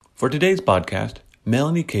For today's podcast,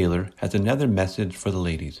 Melanie Kaler has another message for the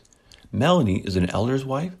ladies. Melanie is an elder's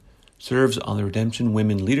wife, serves on the Redemption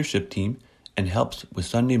Women Leadership Team, and helps with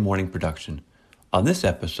Sunday morning production. On this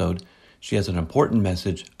episode, she has an important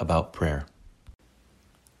message about prayer.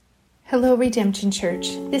 Hello, Redemption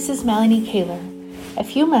Church. This is Melanie Kaler. A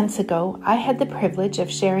few months ago, I had the privilege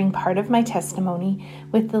of sharing part of my testimony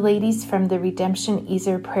with the ladies from the Redemption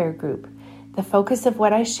Ezer prayer group. The focus of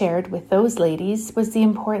what I shared with those ladies was the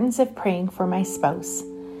importance of praying for my spouse.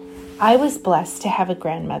 I was blessed to have a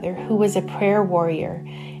grandmother who was a prayer warrior,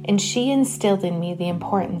 and she instilled in me the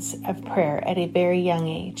importance of prayer at a very young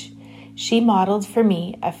age. She modeled for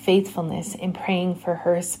me a faithfulness in praying for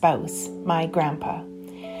her spouse, my grandpa.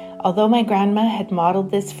 Although my grandma had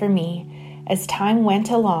modeled this for me, as time went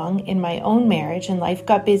along in my own marriage and life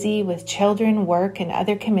got busy with children, work, and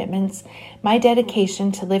other commitments, my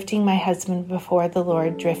dedication to lifting my husband before the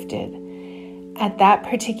Lord drifted. At that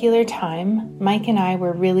particular time, Mike and I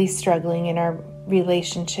were really struggling in our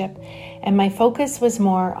relationship, and my focus was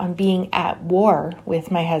more on being at war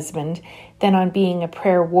with my husband than on being a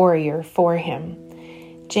prayer warrior for him.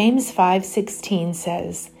 James 5:16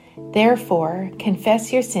 says, "Therefore,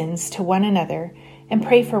 confess your sins to one another and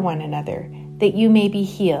pray for one another, that you may be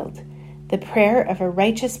healed. The prayer of a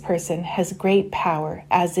righteous person has great power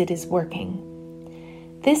as it is working."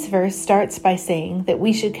 This verse starts by saying that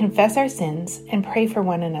we should confess our sins and pray for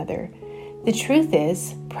one another. The truth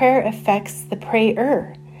is, prayer affects the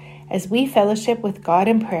prayer. As we fellowship with God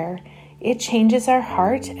in prayer, it changes our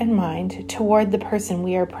heart and mind toward the person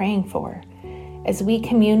we are praying for. As we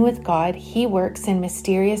commune with God, He works in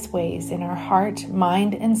mysterious ways in our heart,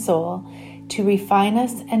 mind, and soul to refine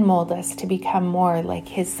us and mold us to become more like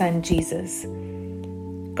His Son, Jesus.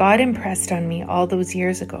 God impressed on me all those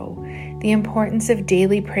years ago the importance of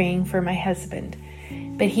daily praying for my husband,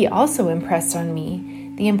 but He also impressed on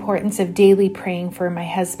me the importance of daily praying for my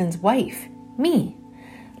husband's wife, me.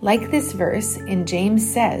 Like this verse in James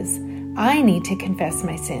says, I need to confess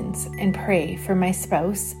my sins and pray for my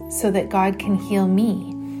spouse so that God can heal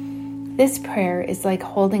me. This prayer is like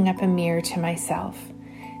holding up a mirror to myself.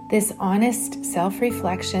 This honest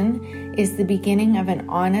self-reflection is the beginning of an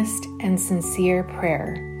honest and sincere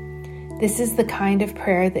prayer. This is the kind of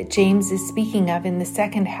prayer that James is speaking of in the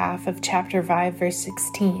second half of chapter 5, verse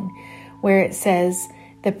 16, where it says,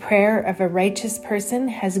 "The prayer of a righteous person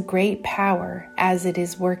has great power as it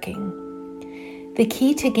is working." The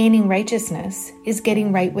key to gaining righteousness is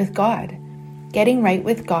getting right with God. Getting right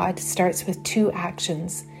with God starts with two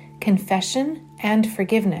actions, confession and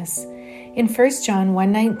forgiveness. In 1 John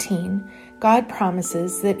 1:19, God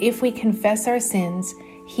promises that if we confess our sins,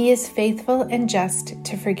 He is faithful and just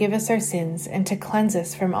to forgive us our sins and to cleanse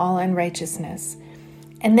us from all unrighteousness.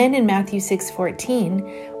 And then in Matthew 6:14,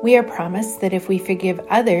 we are promised that if we forgive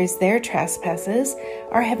others their trespasses,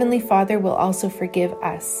 our Heavenly Father will also forgive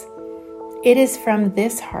us. It is from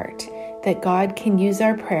this heart that God can use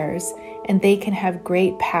our prayers, and they can have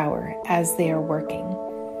great power as they are working.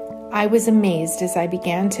 I was amazed as I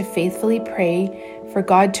began to faithfully pray for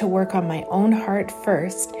God to work on my own heart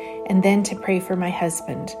first, and then to pray for my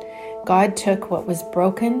husband. God took what was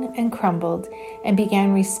broken and crumbled and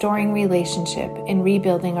began restoring relationship and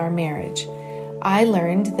rebuilding our marriage. I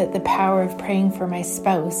learned that the power of praying for my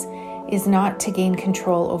spouse is not to gain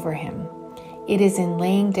control over him. It is in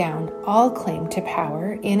laying down all claim to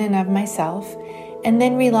power in and of myself, and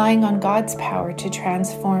then relying on God's power to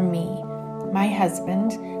transform me, my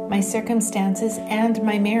husband, my circumstances, and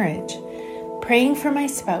my marriage. Praying for my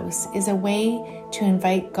spouse is a way to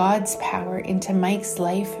invite God's power into Mike's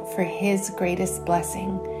life for his greatest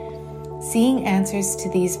blessing. Seeing answers to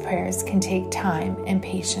these prayers can take time and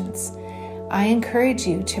patience. I encourage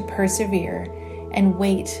you to persevere and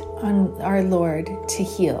wait on our Lord to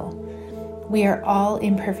heal. We are all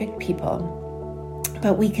imperfect people,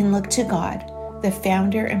 but we can look to God, the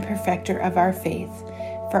founder and perfecter of our faith,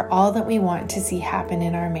 for all that we want to see happen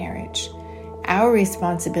in our marriage. Our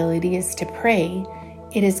responsibility is to pray.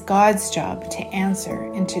 It is God's job to answer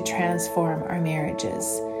and to transform our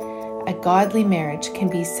marriages. A godly marriage can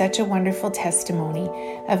be such a wonderful testimony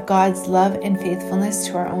of God's love and faithfulness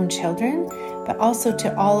to our own children, but also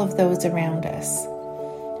to all of those around us.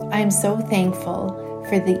 I am so thankful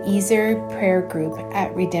for the Ezer prayer group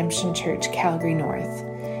at Redemption Church, Calgary North.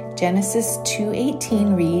 Genesis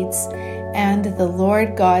 2:18 reads, "And the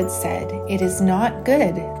Lord God said, It is not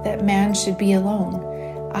good that man should be alone.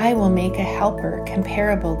 I will make a helper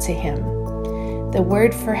comparable to him." The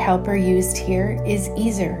word for helper used here is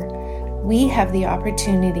Ezer. We have the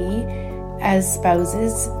opportunity as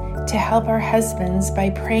spouses to help our husbands by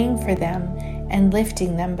praying for them and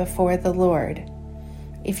lifting them before the Lord.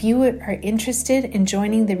 If you are interested in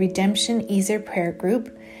joining the Redemption Easer Prayer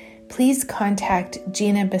Group, please contact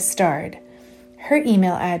Gina Bastard. Her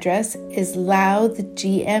email address is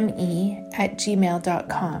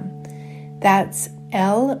lowthgme@gmail.com. That's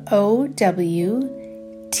LOWTHG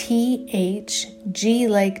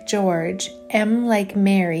like George, M like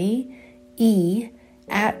Mary,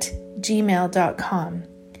 @gmail.com.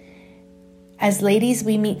 As ladies,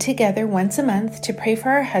 we meet together once a month to pray for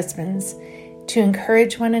our husbands, to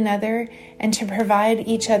encourage one another, and to provide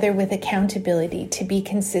each other with accountability to be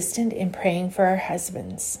consistent in praying for our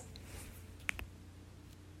husbands.